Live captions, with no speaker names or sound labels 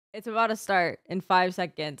It's about to start in 5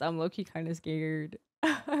 seconds. I'm low-key kind of scared.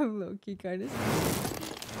 I'm low-key kind of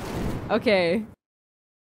scared. Okay.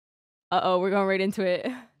 Uh-oh, we're going right into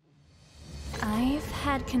it. I've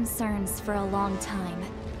had concerns for a long time.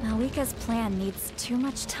 Malika's plan needs too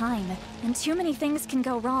much time, and too many things can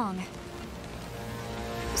go wrong.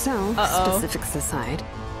 So, specifics aside,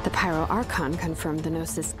 the Pyro Archon confirmed the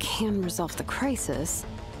Gnosis can resolve the crisis,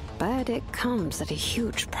 but it comes at a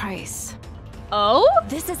huge price. Oh?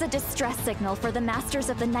 This is a distress signal for the Masters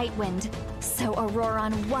of the Nightwind, so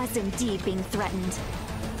Auroron was indeed being threatened.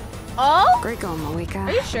 Oh? Great going, Malika.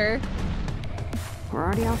 Are you sure? We're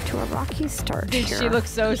already off to a rocky start here. She looks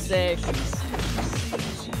so sick.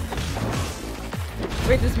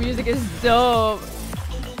 Wait, this music is dope.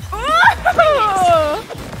 Oh!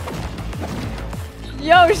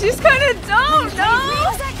 Yo, she's kind of dope, no?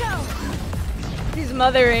 She's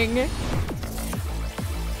mothering.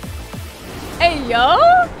 Hey, yo!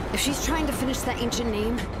 If she's trying to finish that ancient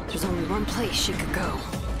name, there's only one place she could go.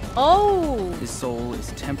 Oh! His soul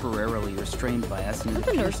is temporarily restrained by us and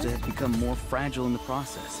appears to have become more fragile in the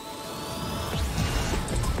process.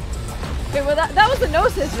 Wait, well that was the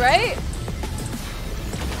Gnosis, right?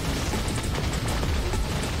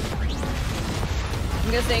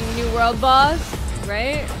 I'm guessing New World boss,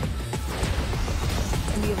 right?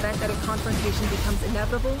 In the event that a confrontation becomes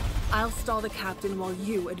inevitable, I'll stall the captain while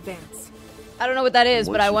you advance. I don't know what that is,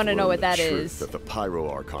 but I want to know what that is. That the Pyro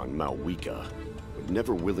Archon Malika would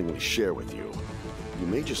never willingly share with you. You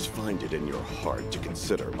may just find it in your heart to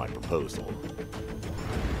consider my proposal.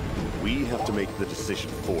 We have to make the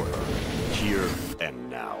decision for her, here and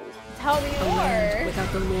now. Tell me A land more.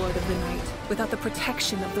 without the Lord of the Night, without the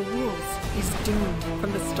protection of the wolves, is doomed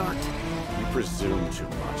from the start. You presume too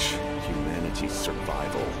much. Humanity's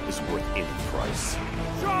survival is worth any price.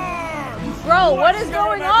 Bro, what is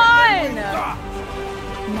going on?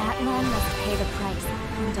 Natlan must pay the price,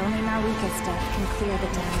 and only Malika's death can clear the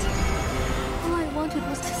debt. All I wanted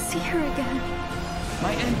was to see her again.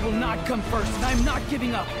 My end will not come first, and I'm not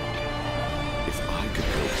giving up. If I could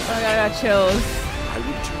go Oh back, my god, I got chills. I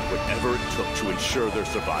would do whatever it took to ensure their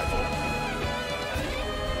survival.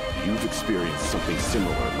 You've experienced something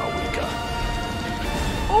similar, Malika.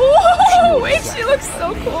 Oh, wait, she looks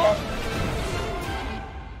so cool.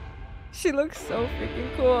 She looks so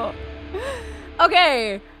freaking cool.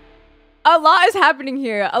 Okay, a lot is happening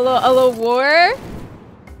here. A little war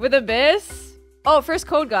with Abyss. Oh, first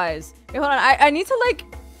code, guys. Wait, hold on. I need to like.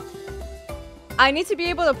 I need to be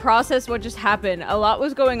able to process what just happened. A lot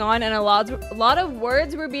was going on, and a lot of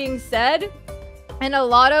words were being said, and a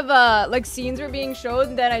lot of like scenes were being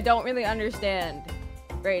shown that I don't really understand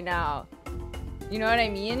right now. You know what I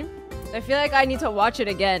mean? I feel like I need to watch it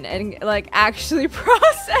again and like actually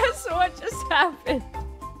process what just happened.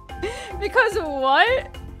 Because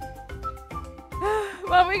what?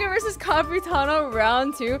 Malika versus Capitano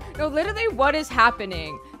round 2. No, literally what is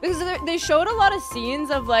happening? Because they showed a lot of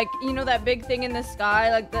scenes of like, you know, that big thing in the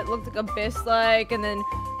sky, like that looked like Abyss-like, and then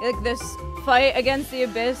like this fight against the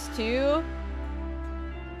Abyss too.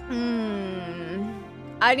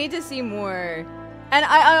 I need to see more. And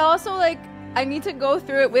I also like, I need to go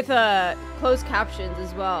through it with closed captions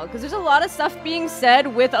as well, because there's a lot of stuff being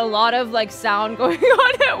said with a lot of like sound going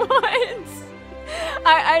on at once.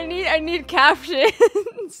 I need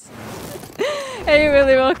captions. Hey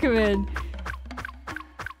Willie, welcome in.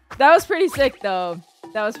 That was pretty sick though.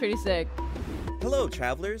 That was pretty sick. Hello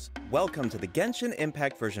travelers, welcome to the Genshin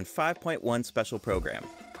Impact version 5.1 special program.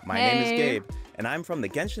 My name is Gabe, and I'm from the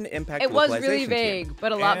Genshin Impact It was localization really vague, team.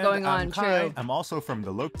 but a lot And going on, I'm Kai. true. I'm also from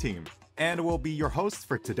the Loke team, and will be your host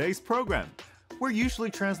for today's program. We're usually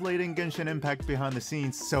translating Genshin Impact behind the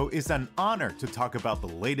scenes, so it's an honor to talk about the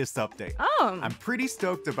latest update. Oh. I'm pretty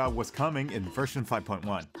stoked about what's coming in version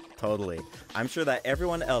 5.1. Totally. I'm sure that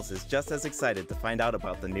everyone else is just as excited to find out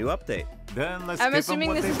about the new update. Then let's I'm give them assuming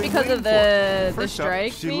what this they've is been because of waiting for. the First up,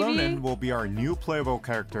 strike, Shilonen maybe? will be our new playable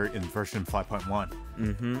character in version 5.1.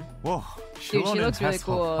 Mm-hmm. Whoa, Dude, she Shilonen looks really has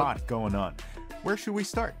cool. a lot going on. Where should we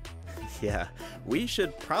start? Yeah, we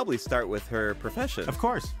should probably start with her profession. Of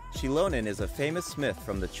course. Shilonen is a famous smith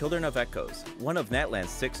from the Children of Echoes, one of Natlan's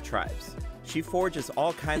 6 tribes. She forges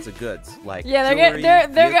all kinds of goods, like Yeah, jewelry, they're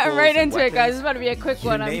getting vehicles, right and into it, guys. weapons. This is about to be a quick You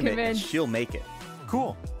one, I'm name it, and convinced. she'll make it.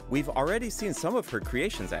 Cool. We've already seen some of her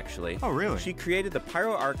creations, actually. Oh, really? She created the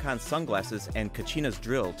Pyro Archon sunglasses and Kachina's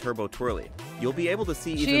drill, Turbo Twirly. You'll be able to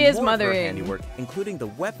see She even is more of her mothering. handiwork, including the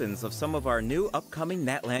weapons of some of our new upcoming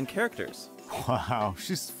Natlan characters. Wow,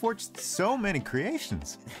 she's forged so many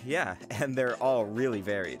creations. Yeah, and they're all really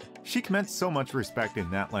varied. She commands so much respect in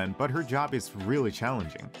Natlan, but her job is really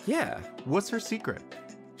challenging. Yeah. What's her secret?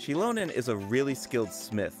 Shilonen is a really skilled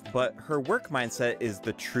smith, but her work mindset is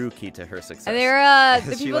the true key to her success. And they're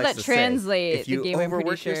the As she people likes that to say, translate if you the game, I'm pretty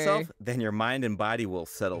overwork sure. yourself, then your mind and body will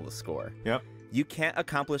settle the score. Yep. You can't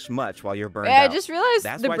accomplish much while you're burned Yeah, out. I just realized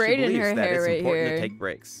That's the why braid she in her believes that hair it's right important here. to take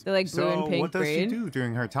breaks. The like blue and pink what does braid. she do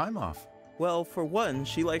during her time off? Well, for one,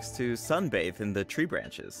 she likes to sunbathe in the tree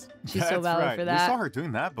branches. She's so valid right. for that. We saw her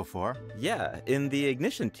doing that before. Yeah, in the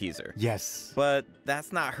Ignition teaser. Yes. But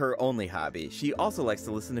that's not her only hobby. She also likes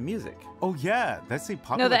to listen to music. Oh yeah, that's a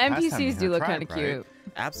popular No, the pastime in NPCs her do look tribe, kind of right? cute.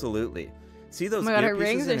 Absolutely. See those Oh my God, her earpieces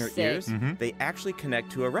rings in are her sick. ears? Mhm. They actually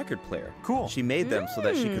connect to a record player. Cool. She made them so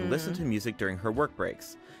that she could listen to music during her work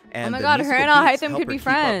breaks. And Oh my the God, her musical and Al beats Hytham help could her be keep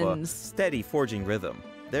up a friends. steady forging rhythm.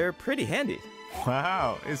 They're pretty handy.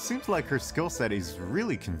 Wow, it seems like her skill set is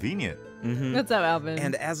really convenient. What's up, Alvin?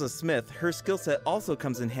 And as a smith, her skill set also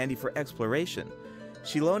comes in handy for exploration.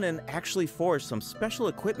 Shilonen actually forged some special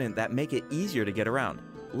equipment that make it easier to get around.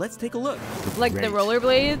 Let's take a look. like the Great.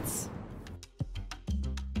 rollerblades.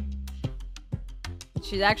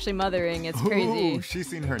 She's actually mothering. It's crazy. Ooh,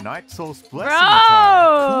 she's in her Night Soul's blessing attack.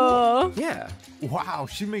 Bro! Yeah. Wow,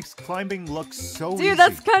 she makes climbing look so easy. Dude,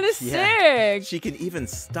 that's kind of Yeah. sick. She can even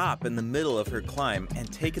stop in the middle of her climb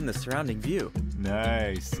and take in the surrounding view.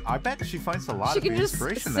 Nice. I bet she finds a lot She of can just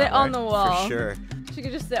inspiration sit that on way. the wall. For sure. She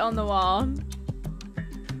could just sit on the wall.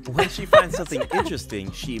 When she finds something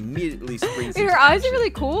interesting, she immediately springs Dude, into her eyes are action. really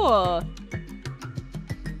cool.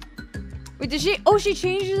 Wait, did she? Oh, she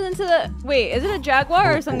changes into the. Wait, is it a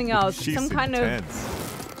jaguar or something else? She's Some kind intense.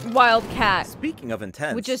 of wild cat. Speaking of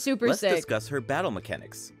intense, Which is super let's sick. discuss her battle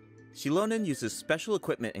mechanics. Shilonen uses special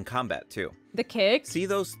equipment in combat too. The kick. See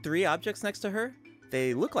those 3 objects next to her?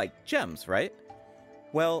 They look like gems, right?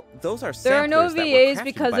 Well, those are There are no samplers that were VAs crafted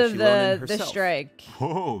because by of Shilonen the herself. strike.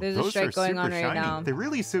 Whoa, There's a those strike are going super on right shiny. now. They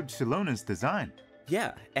really suit Shilonen's design.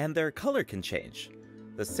 Yeah, and their color can change.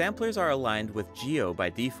 The samplers are aligned with Geo by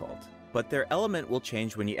default, but their element will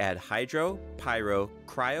change when you add Hydro, Pyro,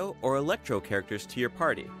 Cryo, or Electro characters to your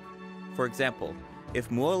party. For example, if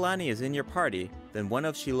Mualani is in your party, then one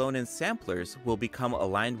of Shilonen's samplers will become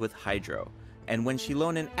aligned with Hydro, and when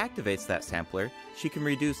Shilonen activates that sampler, she can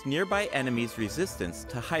reduce nearby enemies' resistance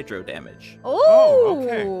to Hydro damage. Oh,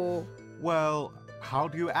 okay. Well, how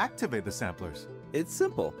do you activate the samplers? It's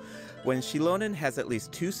simple. When Shilonen has at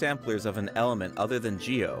least 2 samplers of an element other than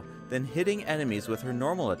Geo, then hitting enemies with her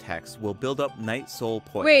normal attacks will build up Night Soul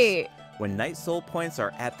points. Wait. When Night Soul points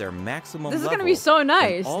are at their maximum This is level, gonna be so then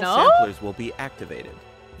nice, all no? samplers will be activated.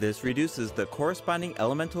 This reduces the corresponding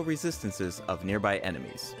elemental resistances of nearby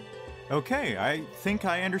enemies. Okay, I think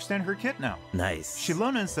I understand her kit now. Nice.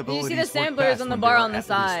 Shilonen's the abilities work samplers best on the when bar there on are the at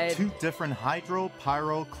side. least 2 different Hydro,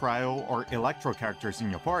 Pyro, Cryo, or Electro characters in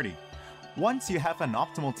your party. Once you have an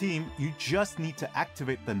optimal team, you just need to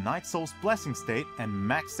activate the Night Soul's blessing state and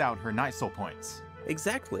max out her Night Soul points.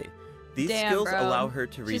 Exactly. These Damn, skills bro. allow her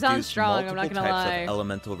to She sounds reduce strong, I'm multiple not gonna types lie. of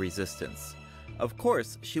elemental resistance. Of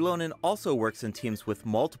course, Shilonen also works in teams with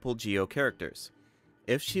multiple Geo characters.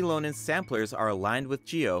 If Shilonen's samplers are aligned with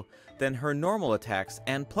Geo, then her normal attacks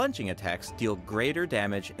and plunging attacks deal greater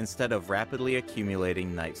damage instead of rapidly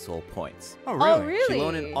accumulating Night Soul points. Oh, really? Oh, really?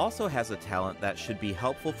 Shilonen also has a talent that should be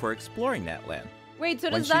helpful for exploring Natlan. Wait, so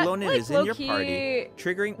When does that Shilonen like is in your low-key- party,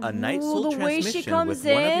 triggering a Night Ooh, Soul the way she transmission with comes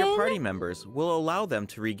one of your in? party members will allow them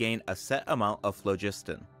to regain a set amount of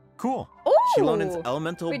phlogiston. Cool. Ooh. Shilonen's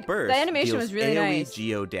elemental Wait, burst the animation deals was really AoE nice.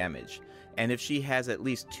 Geo damage, and if she has at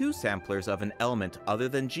least 2 samplers of an element other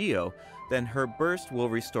than Geo, then her burst will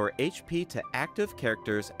restore HP to active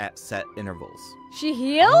characters at set intervals. She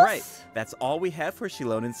heals? Alright, that's all we have for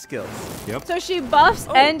Shilonen's skills. Yep. So she buffs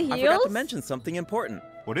Oh, and I forgot heals? to mention something important.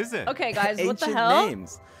 What is it? Okay, guys, what the Ancient hell?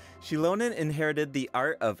 names. Shilonen inherited the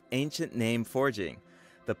art of ancient name forging.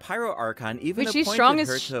 The Pyro Archon even Wait, she's appointed strong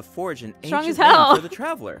her as- to forge an strong ancient as hell. name for the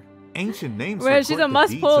Traveler. Ancient names Well, she's record a the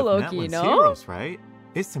must deeds pull, of Loki, Natlan's no? heroes, right?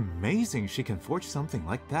 It's amazing she can forge something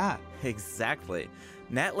like that. Exactly.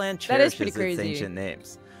 Natlan That is pretty cherishes its crazy. ancient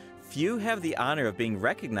names. Few have the honor of being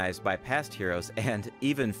recognized by past heroes, and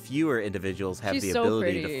even fewer individuals have She's the so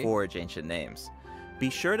ability pretty. to forge ancient names. Be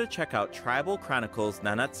sure to check out Tribal Chronicles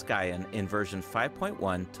Nanatskayan in version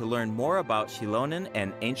 5.1 to learn more about Shilonen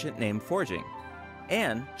and ancient name forging.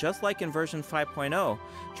 And, just like in version 5.0,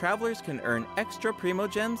 travelers can earn extra Primo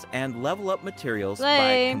Gems and level up materials by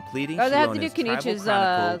Lame. completing Or they have to do Shilonen's Tribal Kenichi's,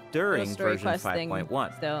 Chronicle during little story version quest thing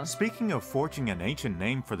 5.1. still. Speaking of forging an ancient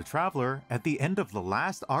name for the Traveler, at the end of the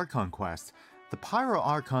last Archon quest, The Pyro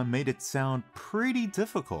Archon made it sound pretty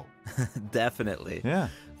difficult. Definitely. Yeah.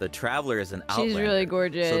 The Traveler is an outlander. She's really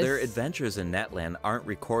gorgeous. So their adventures in Natlan aren't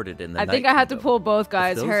recorded in the I Night think I had to Kingdom. pull both If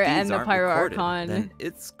guys, those her deeds and the aren't Pyro recorded, Archon. then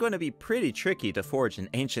it's going to be pretty tricky to forge an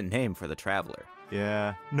ancient name for the Traveler.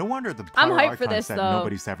 Yeah, no wonder the I'm Pyro hyped for Archon this, said though.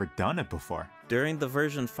 nobody's ever done it before. During the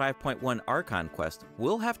version 5.1 Archon quest,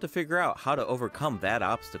 we'll have to figure out how to overcome that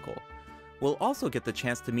obstacle. We'll also get the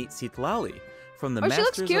chance to meet Citlali from the Oh, she Masters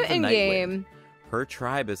looks cute of the in Nightwind. game. Her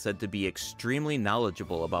tribe is said to be extremely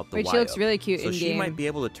knowledgeable about the Wait, wild. she looks really cute so in she game. might be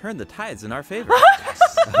able to turn the tides in our favor.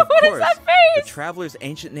 Of What is course, that the face? Traveler's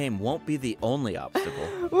ancient name won't be the only obstacle.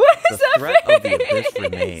 What is The that threat face? of the abyss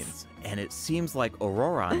remains, and it seems like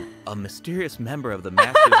Auroron, a mysterious member of the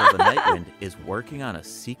Masters of the Nightwind, is working on a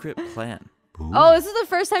secret plan. Ooh, Oh, this is the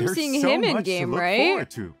first time there's seeing so him in much to game, look right?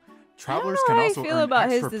 forward to. Travelers I don't know can how I also feel earn about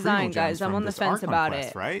his extra design, Primogems guys. I'm from on the this fence Archon about quest,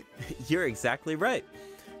 it. right? You're exactly right.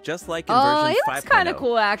 Just like in Oh, version he 5.0, looks kinda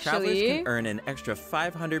cool, Travelers actually. can earn an extra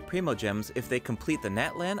 500 Primogems if they complete the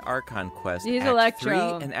Natlan Archon quest He's Act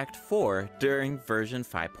Electro. 3 and Act 4 during version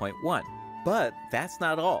 5.1. But that's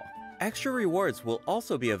not all. Extra rewards will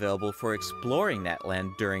also be available for exploring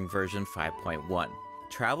Natlan during version 5.1.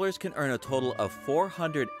 Travelers can earn a total of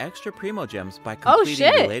 400 extra Primogems by completing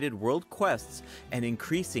shit. related world quests and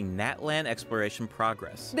increasing Natlan exploration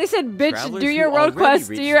progress. They said, bitch, Travelers do who your road already quest,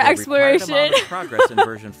 do reached your the required exploration. amount of progress in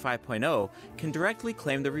version 5.0 can directly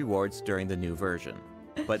claim the rewards during the new version.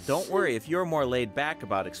 But don't worry if you're more laid back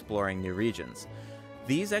about exploring new regions.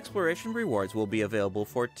 These exploration rewards will be available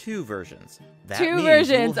for 2 versions. That Two means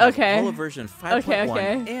versions, you'll have okay. all of version 5.1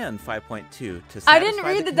 Okay. and 5.2 to I didn't satisfy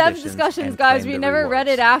read the the depth conditions discussions, and guys. claim We the never read rewards.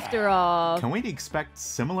 it after all. Can we expect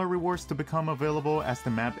similar rewards to become available as the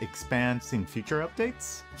map expands in future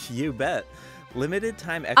updates? You bet. Limited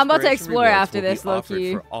time I'm about to exploration explore rewards after will this, be offered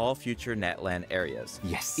low-key. for all future Natlan areas.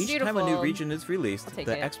 Yes. Each time a new Beautiful. region is released, I'll take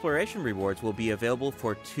the it. exploration rewards will be available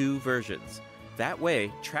for 2 versions. That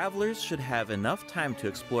way, travelers should have enough time to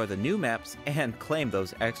explore the new maps and claim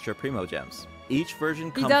those extra Primogems. Each version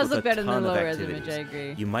He comes does with look a better ton than the of low-res activities. image, I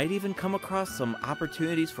agree. You might even come across some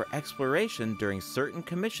opportunities for exploration during certain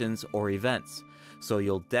commissions or events, so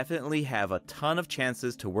you'll definitely have a ton of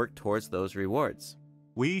chances to work towards those rewards.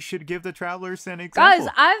 We should give the travelers an example.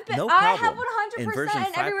 Guys, I have problem. In 100% version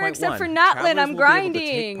in everywhere except 5.1, for Natlan. travelers I'm will be able to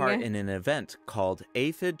take grinding. part in an event called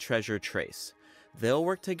Aphid Treasure Trace. They'll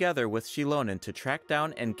work together with Shilonen to track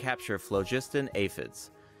down and capture phlogiston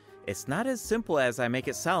aphids. It's not as simple as I make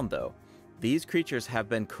it sound, though. These creatures have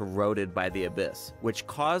been corroded by the abyss, which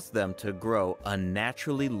caused them to grow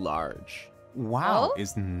unnaturally large. Wow, Oh?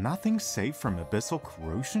 is nothing safe from abyssal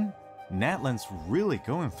corrosion? Natlan's really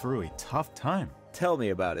going through a tough time. Tell me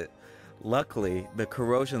about it. Luckily, the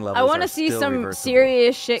corrosion levels I want are to see still some reversible.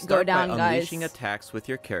 serious shit go Start down, by guys. unleashing attacks with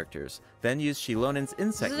your characters, then use Shilonen's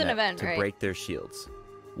insect is an net event, to right? break their shields.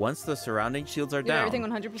 Once the surrounding shields are Do down, everything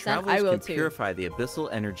 100%? travelers I will can too. purify the abyssal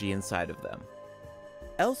energy inside of them.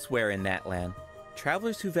 Elsewhere in Natlan,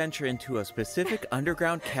 travelers who venture into a specific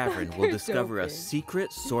underground cavern will You're discover a joking.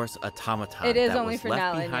 secret source automaton It is that only was for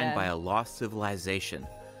left Natlan, behind yeah. by a lost civilization.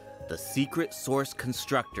 The secret source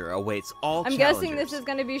constructor awaits all I'm challengers. guessing this is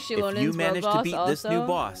going to be If Shilonen's you world manage to boss beat also. this new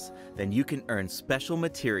boss, then you can earn special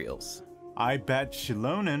materials. I bet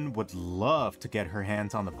Shilonen would love to get her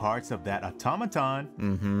hands on the parts of that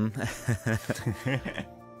automaton.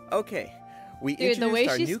 Okay, we Dude, the introduced way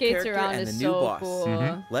our she new skates character around and is the new so boss.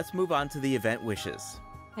 cool. Let's move on to the event wishes.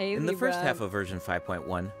 Hey, In the first Libra. half of version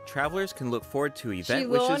 5.1, travelers can look forward to event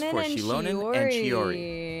wishes for Shilonen and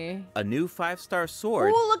Shiori. A new 5-star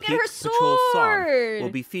sword, Ooh, look at her Peak Patrol Song, sword! will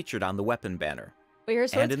be featured on the weapon banner. Wait, her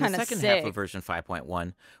And sword's in the kind of second sick. half of version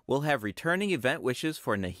 5.1, we'll have returning event wishes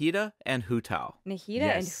for Nahida and Hutao. Nahida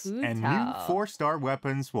yes, and and new Hutao. 4-star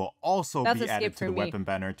weapons will also That's be a skip added to for the me. weapon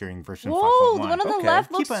banner during version Whoa, 5.1. the one on the Okay. left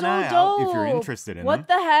Keep looks an so eye dope. out if you're interested in What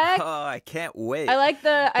them. the heck? Oh, I can't wait. I like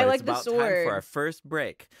the But it's the about time sword. for our first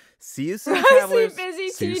break. See you soon, Risley travelers. busy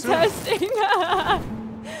See you tea soon. testing.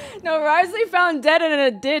 No, Risley found dead in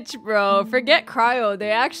a ditch, bro. Forget cryo.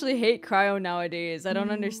 They actually hate cryo nowadays. I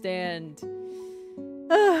don't understand.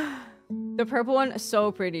 The purple one is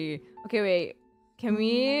so pretty. Okay, wait. Hold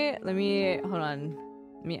on.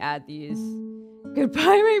 Let me add these. Goodbye,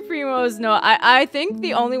 my primos. No, I think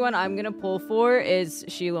the only one I'm gonna pull for is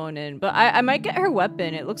Shilonen, but I might get her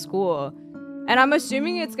weapon. It looks cool. And I'm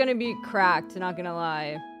assuming it's gonna be cracked, not gonna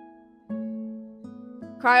lie.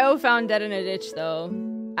 Cryo found dead in a ditch though,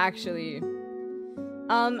 actually.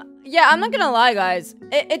 Yeah, I'm not gonna lie, guys.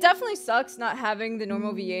 It definitely sucks not having the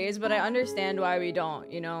normal VAs, but I understand why we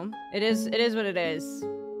don't, you know? It is what it is.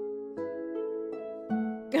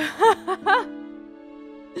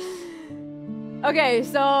 Okay,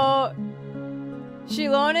 so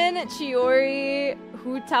Shilonen, Chiori,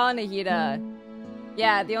 Hutao, Nahida.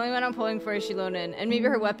 Yeah, the only one I'm pulling for is Shilonen, and maybe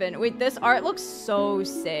her weapon. Wait, this art looks so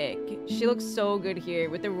sick. She looks so good here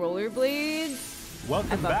with the rollerblades.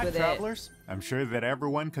 Welcome back, travelers. I'm sure that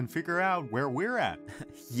everyone can figure out where we're at.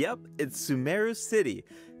 Yep, it's Sumeru City.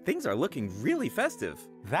 Things are looking really festive.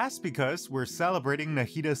 That's because we're celebrating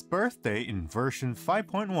Nahida's birthday in version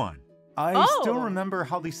 5.1. I still remember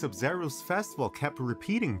how the Sub-Zero's festival kept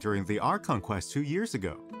repeating during the Archon quest 2 years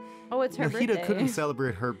ago. Oh, it's her Nahida birthday. couldn't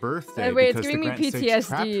celebrate her birthday Wait, it's because the giving me Grand Sage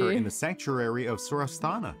trapped her PTSD. in the sanctuary of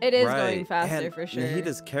Surastana. It is Right, going faster and for sure.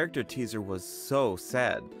 Nahida's character teaser was so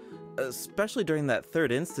sad. Especially during that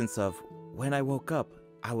third instance of, when I woke up,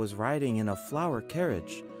 I was riding in a flower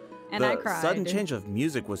carriage. And I The cried. sudden change of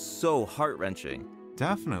music was so heart-wrenching.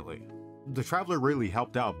 Definitely. The Traveler really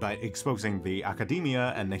helped out by exposing the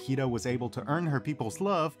Academia, and Nahida was able to earn her people's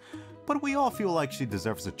love, but we all feel like she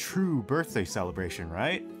deserves a true birthday celebration,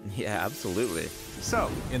 right? Yeah, absolutely. So,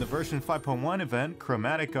 in the version 5.1 event,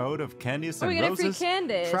 Chromatic Ode of Candice Oh, we and get a free Roses,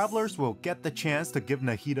 Candice. travelers will get the chance to give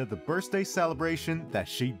Nahida the birthday celebration that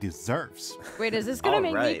she deserves. Wait, is this gonna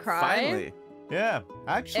make me Alright, cry? finally. Yeah,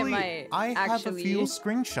 actually, might I have a actually. few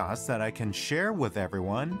screenshots that I can share with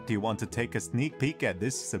everyone. Do you want to take a sneak peek at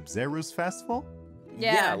this Sub-Zero's festival?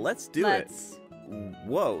 Yeah, let's do it.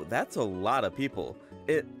 Whoa, that's a lot of people.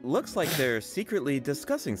 It looks like they're secretly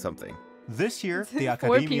discussing something. This year, the 4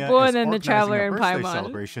 Academia people is and then the organizing Traveler a and birthday Paimon.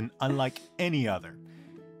 celebration unlike any other.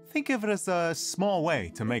 Think of it as a small way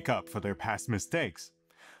to make up for their past mistakes.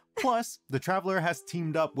 Plus, the Traveler has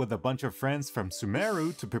teamed up with a bunch of friends from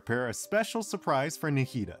Sumeru to prepare a special surprise for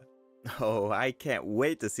Nahida. Oh, I can't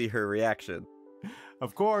wait to see her reaction.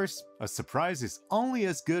 Of course, a surprise is only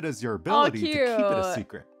as good as your ability to keep it a cute.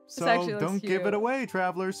 secret. This actually So looks don't give cute. it away,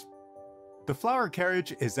 travelers. The flower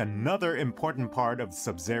carriage is another important part of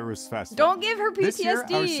Sub-Zero's festival. Don't give her PTSD. This year, our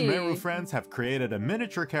Sumeru friends have created a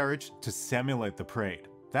miniature carriage to simulate the parade.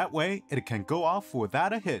 That way, it can go off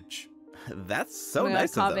without a hitch. That's so Oh my God,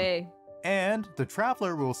 nice of them. Kabe. And the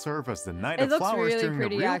Traveler will serve as the Knight It of looks Flowers really during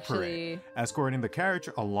pretty, the real actually. parade, escorting the carriage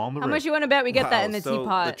along the How road. much you want to bet we get that in the so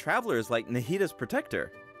teapot? the Traveler is like Nahida's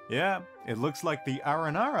protector. Yeah, it looks like the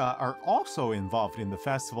Aranara are also involved in the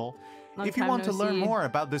festival. Long If you time want no to learn see. more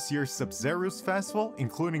about this year's Sub-Zero's festival,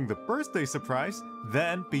 including the birthday surprise,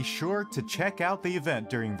 then be sure to check out the event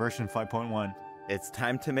during version 5.1. It's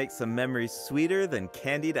time to make some memories sweeter than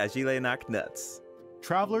candied Agilenak nuts.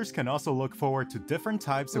 Travelers can also look forward to different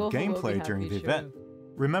types of Wolf will be gameplay during happy, the event.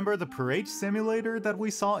 Remember the parade simulator that we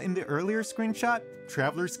saw in the earlier screenshot?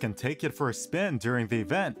 Travelers can take it for a spin during the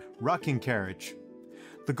event, rocking carriage.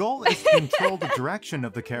 The goal is to control the direction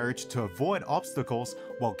of the carriage to avoid obstacles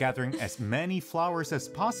while gathering as many flowers as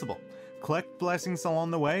possible. Collect blessings along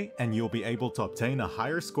the way, and you'll be able to obtain a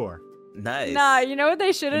higher score. Nice. Nah, you know what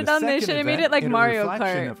they should In have the done? They second should have made event, it like in a Mario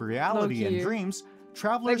reflection Kart. of reality and Low-key. dreams,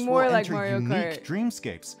 travelers Like more will like enter Mario unique Kart.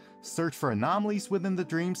 dreamscapes, search for anomalies within the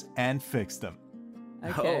dreams, and fix them.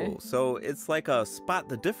 Okay. Oh, so it's like a spot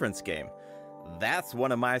the difference game. That's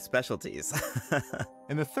one of my specialties.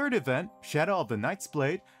 In the third event, Shadow of the Knight's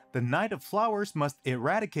Blade, the Knight of Flowers must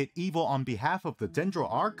eradicate evil on behalf of the Dendro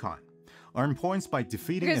Archon. Earn points by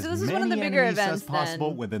defeating Okay, as so this is one of many the bigger enemies as events, possible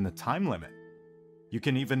then. within the time limit. You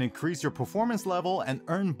can even increase your performance level and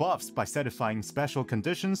earn buffs by satisfying special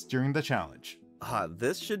conditions during the challenge.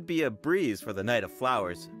 This should be a breeze for the Knight of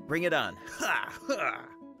Flowers. Bring it on. Ha! Ha!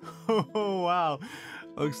 Oh wow,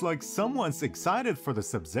 looks like someone's excited for the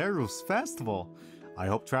Sub-Zero's festival. I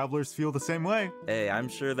hope travelers feel the same way. Hey, I'm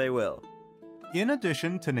sure they will. In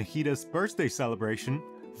addition to Nahida's birthday celebration,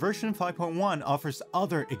 version 5.1 offers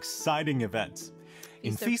other exciting events.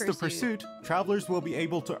 In Feast of Pursuit, travelers will be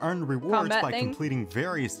able to earn rewards Combat by thing? completing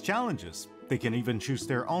various challenges. They can even choose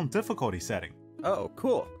their own difficulty setting. Oh,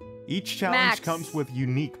 cool. Each challenge Max. comes with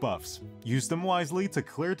unique buffs. Use them wisely to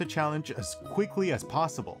clear the challenge as quickly as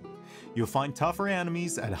possible. You'll find tougher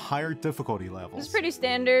enemies at higher difficulty levels. This is pretty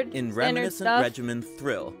standard. In standard Reminiscent stuff. Regimen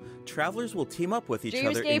Thrill, travelers will team up with each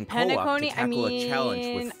other in Dreamscape, co-op to Pentaconi, tackle a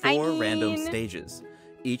challenge with I 4 random mean- stages.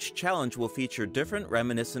 Each challenge will feature different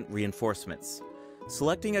Reminiscent reinforcements.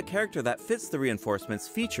 Selecting a character that fits the reinforcements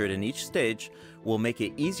featured in each stage will make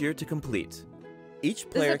it easier to complete. Each is a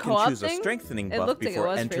player can co-op choose a thing? strengthening It buff looked like it before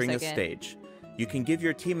was for a entering a second. stage. You can give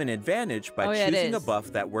your team an advantage by Oh, yeah, it choosing a is.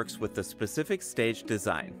 buff that works with the specific stage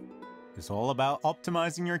design. It's all about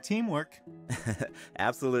optimizing your teamwork.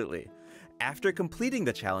 Absolutely. After completing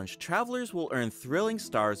the challenge, travelers will earn thrilling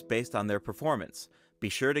stars based on their performance. Be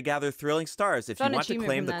sure to gather thrilling stars if you Fun want to achievement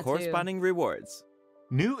claim from the that, too. corresponding rewards.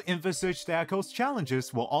 New envisaged Echoes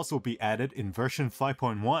challenges will also be added in version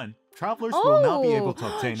 5.1. Travelers will now be able to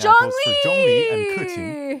obtain echoes for Zhongli and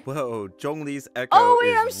Keqing. Whoa, Zhongli's echo Oh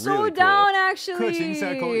wait, I'm is so really down cool. actually. Keqing's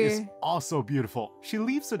echo is also beautiful. She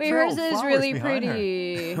leaves a Wait, trail hers of is flowers really behind her.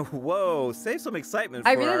 pretty. Whoa, save some excitement for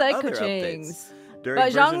I really our like other Keqing's. updates. During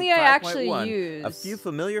But version Zhongli I actually 5.1, use. a few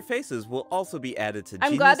familiar faces will also be added to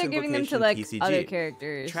I'm Genius glad they're giving them to like Invocation other TCG.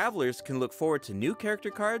 characters. Travelers can look forward to new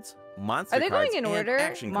character cards, monster Are they cards, going in and order?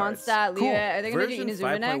 action cards. Mondstadt, Cool. Liet. Are they going to do Version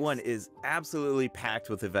Inazuma 5.1 next? is absolutely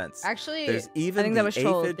packed with events. Actually, There's even I think the that was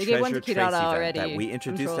trolled. Aphid They gave one to Treasure Trace Kirara event already. that we I'm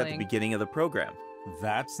introduced at the trolling. beginning of the program.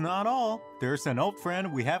 That's not all. There's an old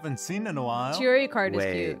friend we haven't seen in a while. Chiori card is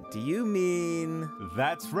Wait, cute. do you mean...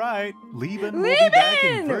 That's right. Lieben will be back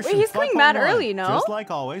in Lieben! version Wait, he's coming mad 5.1. early, no? Just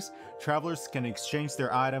like always, travelers can exchange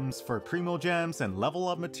their items for primo gems and level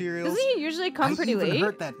up materials. Doesn't he usually come pretty I even late?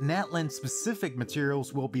 heard that Natlan specific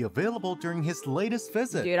materials will be available during his latest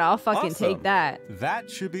visit. Dude, I'll fucking Awesome. take that. That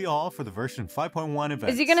should be all for the version 5.1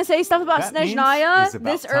 event. Is he gonna say stuff about That means Snezhnaya it's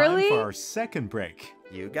about this time early? for our second break.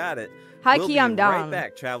 You got it. High We'll key, be I'm down. right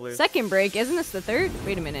back, travelers. Second break, isn't this the third?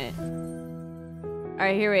 Wait a minute.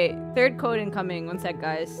 Alright, here, wait. Third code incoming. One sec,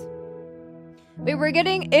 guys. Wait, we're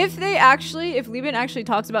getting... If Lieben actually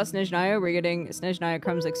talks about Snezhnaya, we're getting Snezhnaya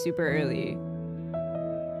crumbs like super early.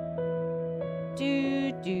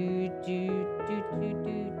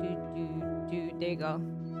 There you go.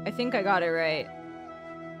 I think I got it right.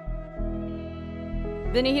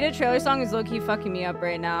 The Nihida trailer song is low-key fucking me up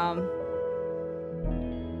right now.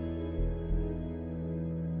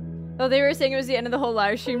 Oh, they were saying it was the end of the whole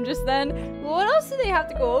live stream just then. Well, what else do they have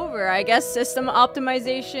to go over? I guess system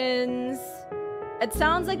optimizations. It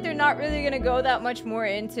sounds like they're not really gonna go that much more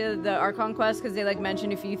into the Archon quest because they like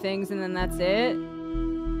mentioned a few things and then that's it.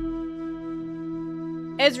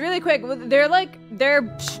 It's really quick. They're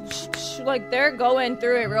going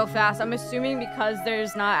through it real fast. I'm assuming because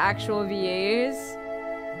there's not actual VAs,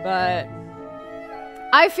 but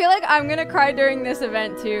I feel like I'm gonna cry during this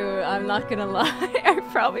event too. I'm not gonna lie. I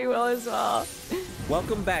probably will as well.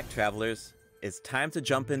 Welcome back, travelers. It's time to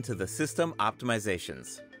jump into the system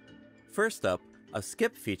optimizations. First up, a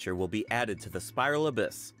skip feature will be added to the Spiral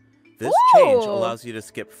Abyss. This change allows you to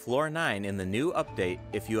skip floor 9 in the new update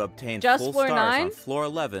if you obtain Just full floor stars 9? on floor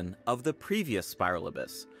 11 of the previous Spiral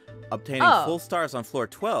Abyss. Obtaining full stars on floor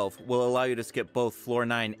 12 will allow you to skip both floor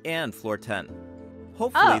 9 and floor 10.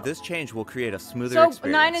 Hopefully, this change will create a smoother So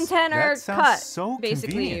experience. 9 and 10 are That sounds cut, so basically,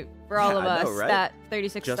 convenient. for all Yeah, of I us. know, right? That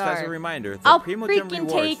 36 Just star. as a reminder, the I'll Primogem freaking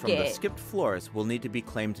rewards take from the it. skipped floors will need to be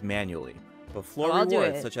claimed manually. But floor Oh, I'll do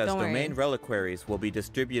rewards it. such as Don't domain worry. reliquaries will be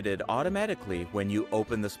distributed automatically when you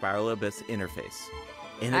open the Spiral Abyss interface.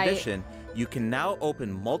 In addition, you can now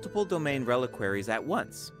open multiple domain reliquaries at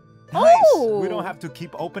once. Nice. Oh! We don't have to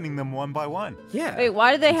keep opening them one by one. Yeah. Wait,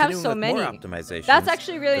 why do they have Continuing so with many? More optimizations, That's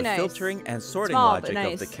actually really the nice. filtering and sorting Small, but logic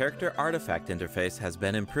nice. of the character artifact interface has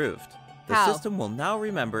been improved. The How? system will now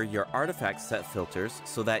remember your artifact set filters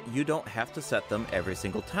so that you don't have to set them every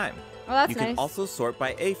single time. Oh, that's You nice. can also sort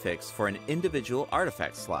by affix for an individual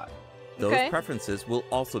artifact slot. Those Okay. preferences will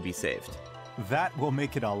also be saved. That will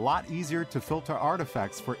make it a lot easier to filter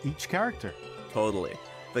artifacts for each character. Totally.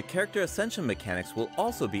 The character ascension mechanics will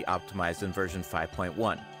also be optimized in version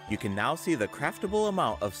 5.1. You can now see the craftable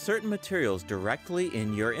amount of certain materials directly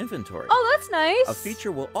in your inventory. Oh, that's nice. A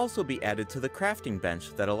feature will also be added to the crafting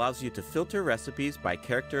bench that allows you to filter recipes by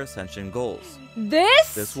character ascension goals.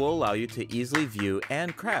 This will allow you to easily view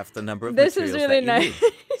and craft the number of This is materials really that you nice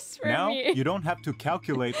need. for Now, me. you don't have to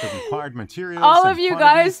calculate the required materials. All and of you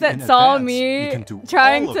quantities guys in that saw advance. me You can do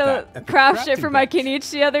trying all of to that at the craft shit crafting for my bench.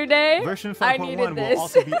 Kinich the other day, Version I 5.1 needed will this.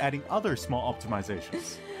 also be adding other small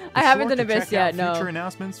optimizations. I Be haven't sure done to Abyss check yet, out no. future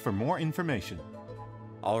announcements for more information.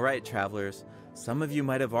 Alright, travelers. Some of you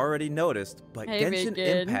might have already noticed, but Hey, Genshin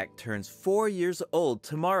Bacon. Impact turns 4 years old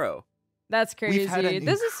tomorrow. That's crazy. had an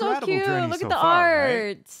This is so incredible cute. journey Look so at the far, art.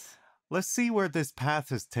 right? Let's see where this path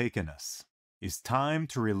has taken us. It's time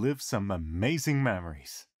to relive some amazing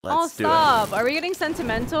memories. Oh, Let's do it. stop. Are we getting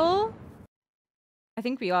sentimental? I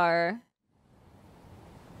think we are.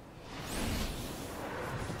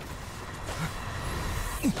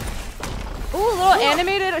 Ooh, a little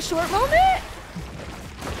animated short moment?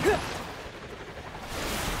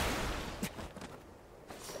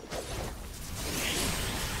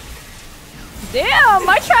 Damn,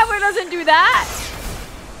 my traveler doesn't do that.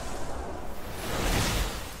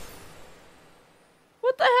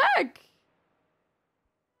 What the heck?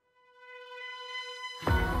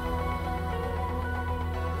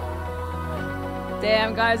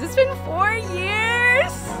 Damn, guys, it's been 4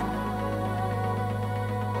 years.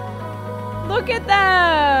 Look at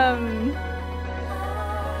them.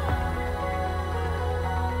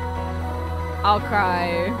 I'll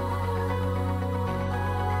cry.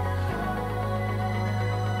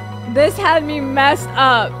 This had me messed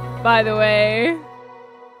up, by the way.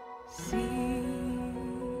 See,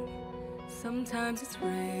 sometimes it's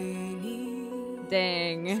rainy.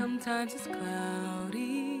 Dang. Sometimes it's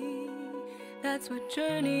cloudy. That's what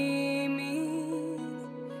journey means.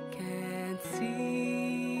 Can't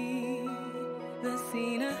see the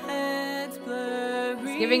scene ahead's blurry.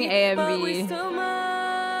 It's giving AMV. But we still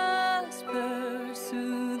must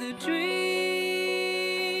pursue the dream.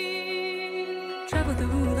 Travel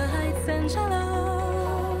through the heights and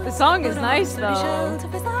shallows. The song is nice though.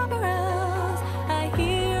 I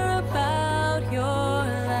hear about your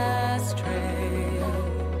last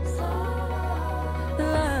trace.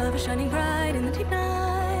 Love is shining bright in the deep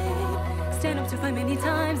night. Stand up to fight many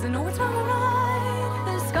times and know what's wrong or right.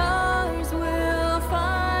 The scars will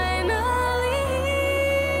finally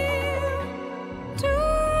do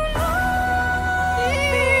not.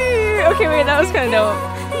 Okay, wait, that was kind of dope.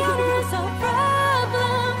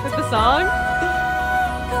 With the song?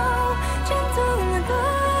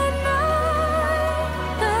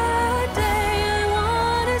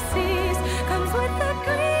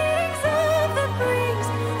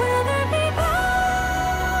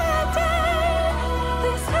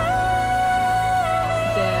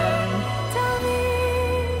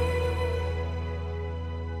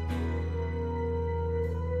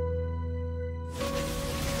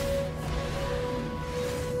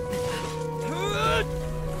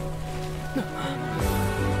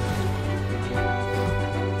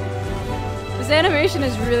 This animation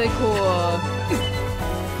is really cool.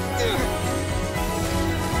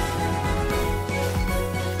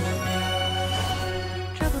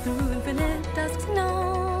 Travel through infinite dusks and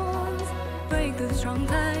dawns. Break through the strong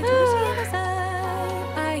tide to reach the other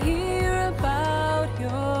side. I hear about your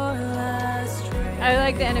last trace. I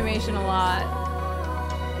like the animation a lot.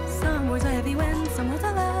 Some words are heavy when some words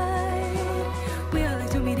are light. We are like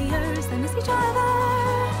two meteors that miss each other.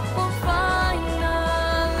 We'll finally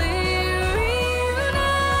reunite.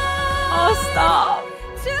 Oh, stop.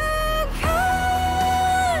 To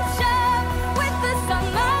catch up with the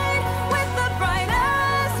sunlight, with the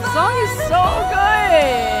brightest. The song is so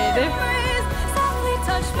good. Breeze softly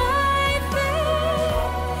touch my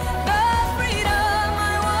feet. The freedom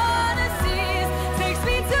I wanna seize takes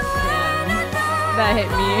me to another. That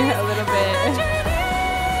hit me a little bit.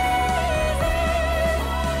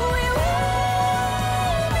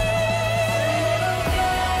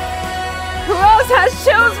 Who else has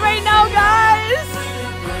chills right now, guys?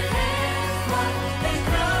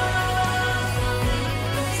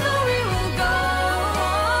 Story will go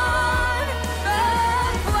on, the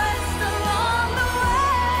quest along the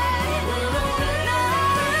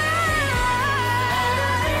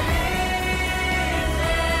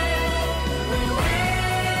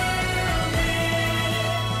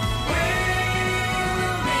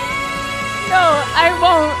No,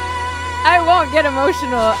 I won't get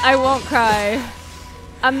emotional. I won't cry.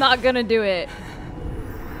 I'm not gonna do it.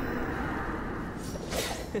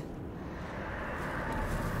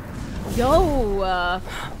 Yo.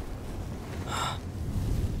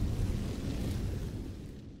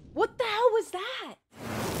 What the hell was that?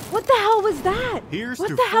 What the hell was that? Here's what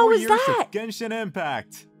to the hell 4 was years that? of Genshin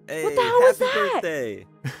Impact. Hey, What the hell was happy that? birthday.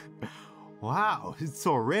 Wow, it's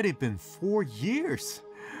already been 4 years.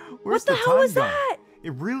 What Where's the hell time was gone? that?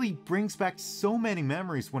 It really brings back so many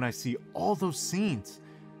memories when I see all those scenes.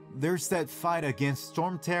 There's that fight against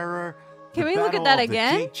Storm Terror. Can the we look at battle that of the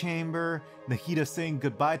again? Jade Chamber, Nahida saying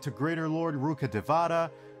goodbye to Greater Lord Ruka Devada,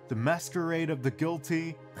 the Masquerade of the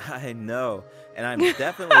Guilty. I know, and I'm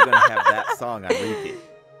definitely going to have that song on repeat.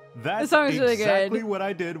 That's song is really exactly good. what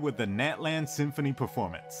I did with the Natlan Symphony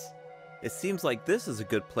performance. It seems like this is a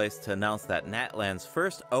good place to announce that Natlan's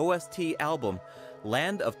first OST album,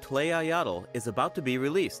 Land of Tlayayatl, is about to be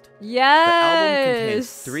released. Yes. The album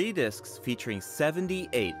contains 3 discs featuring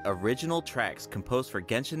 78 original tracks composed for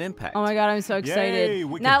Genshin Impact. Oh my god, I'm so excited. Yay,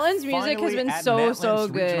 we can Natlan's music has finally been add so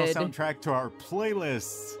Natlan's good. regional soundtrack to our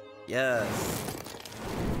playlists. Yes.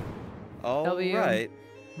 All W. right.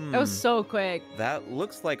 That was so quick. That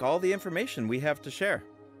looks like all the information we have to share.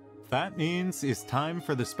 That means it's time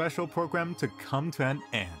for the special program to come to an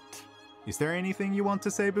end. Is there anything you want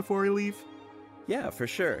to say before we leave? Yeah, for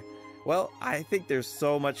sure. Well, I think there's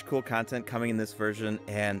so much cool content coming in this version,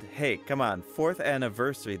 and hey, come on, 4th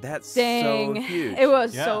anniversary, that's Dang. so huge. It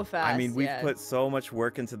was Yeah. so fast. I mean, we've yeah. put so much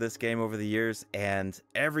work into this game over the years, and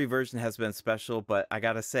every version has been special, but I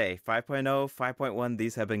gotta say, 5.0, 5.1,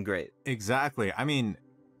 these have been great. Exactly. I mean,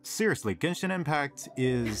 seriously, Genshin Impact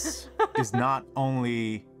is not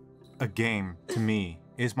only a game to me.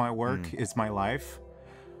 It's my work, it's my life.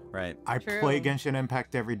 Right. I True. play Genshin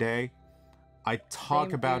Impact every day. I talk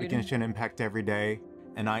Same, about dude. Genshin Impact every day,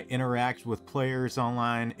 and I interact with players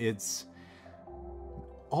online. It's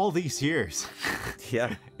all these years.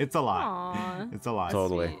 Yeah. It's a lot. Aw. It's a lot.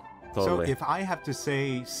 Totally. So Totally. if I have to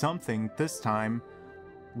say something this time,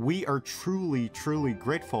 we are truly, truly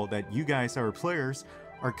grateful that you guys, our players,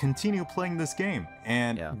 are continue playing this game.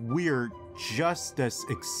 And we're just as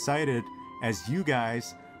excited as you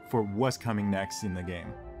guys for what's coming next in the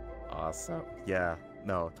game. Awesome. Yeah,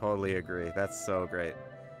 no, totally agree. That's so great.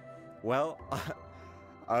 Well,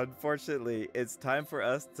 unfortunately, it's time for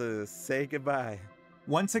us to say goodbye.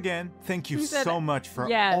 Once again, thank you so much for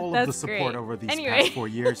yeah, all of the that's support great. over these Anyway. past 4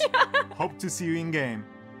 years. Hope to see you in game.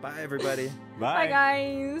 Bye, everybody. Bye,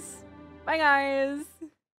 guys. Bye, guys.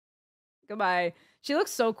 Goodbye. She looks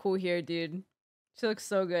so cool here, dude. She looks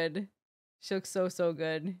so good. She looks so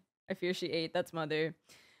good. I fear she ate. That's mother.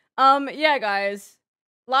 Yeah, guys.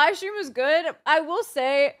 Live stream was good. I will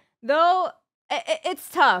say, though, it's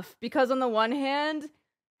tough because on the one hand,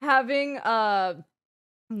 having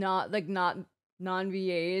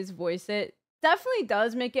non-VAs voice it definitely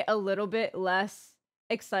does make it a little bit less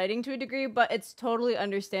exciting to a degree, but it's totally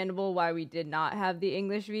understandable why we did not have the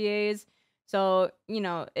English VAs. So, you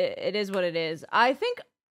know, it is what it is. I think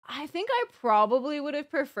I probably would have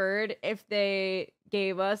preferred if they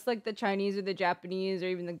gave us like the Chinese or the Japanese or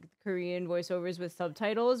even the Korean voiceovers with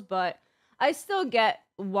subtitles, but I still get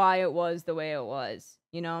why it was the way it was,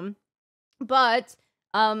 you know? But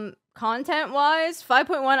content-wise,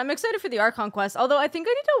 5.1, I'm excited for the Archon quest, although I think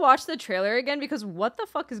I need to watch the trailer again because what the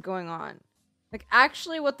fuck is going on? Like,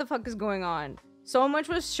 actually, what the fuck is going on? So much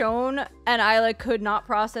was shown, and I, like, could not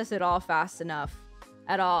process it all fast enough.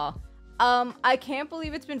 At all. I can't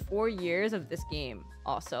believe it's been 4 years of this game,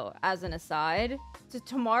 also, as an aside. So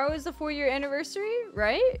tomorrow is the 4-year anniversary,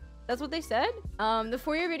 right? That's what they said? The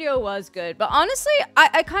 4-year video was good, but honestly,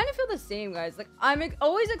 I kind of feel the same, guys. Like, I'm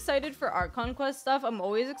always excited for Archon quest stuff. I'm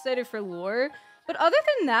always excited for lore. But other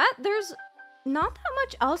than that, there's not that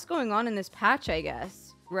much else going on in this patch, I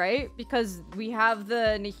guess. Right? Because we have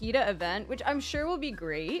the Nahida event, which I'm sure will be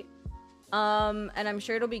great. And I'm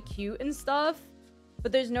sure it'll be cute and stuff.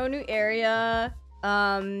 But there's no new area.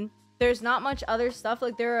 There's not much other stuff.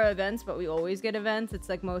 Like, there are events, but we always get events. It's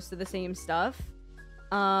like most of the same stuff.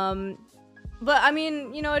 But I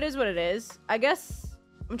mean, you know, it is what it is. I guess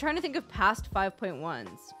I'm trying to think of past 5.1s.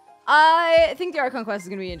 I think the Archon quest is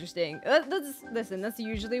gonna be interesting. Listen, that's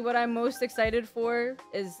usually what I'm most excited for,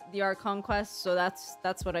 is the Archon quest, so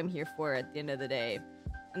that's what I'm here for at the end of the day.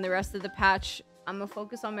 And the rest of the patch, I'm gonna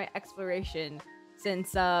focus on my exploration,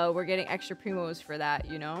 since we're getting extra primos for that,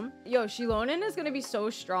 you know? Yo, Shilonen is gonna be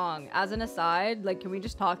so strong. As an aside, like, can we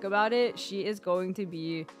just talk about it? She is going to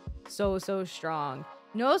be so strong.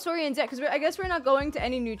 No Saurians yet, because I guess we're not going to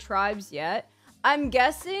any new tribes yet. I'm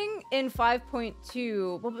guessing in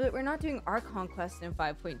 5.2, well, but we're not doing Archon quest in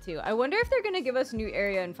 5.2. I wonder if they're going to give us new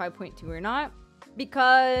area in 5.2 or not.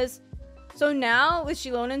 Because, so now with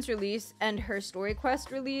Shilonen's release and her story quest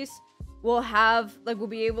release, we'll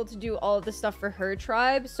be able to do all of the stuff for her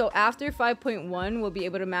tribe. So after 5.1, we'll be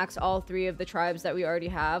able to max all 3 of the tribes that we already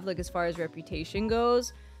have, like as far as reputation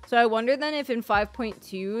goes. So I wonder then if in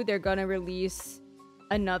 5.2, they're going to release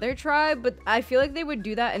another tribe, but I feel like they would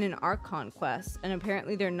do that in an Archon quest, and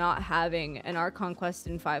apparently they're not having an Archon quest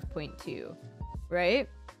in 5.2, right?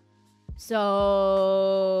 So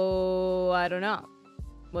I don't know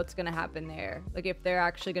what's gonna happen there, like if they're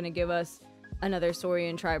actually gonna give us another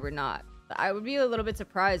Saurian tribe or not. I would be a little bit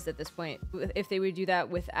surprised at this point if they would do that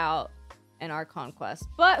without an Archon quest,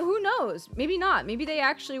 but who knows, maybe not, maybe they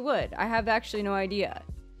actually would. I have actually no idea.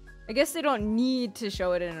 I guess they don't need to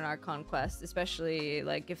show it in an Archon quest, especially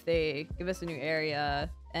like if they give us a new area.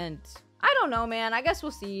 And I don't know, man. I guess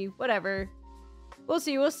we'll see. Whatever. We'll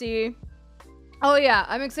see. Oh yeah,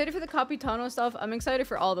 I'm excited for the Capitano stuff. I'm excited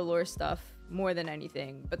for all the lore stuff more than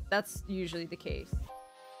anything, but that's usually the case.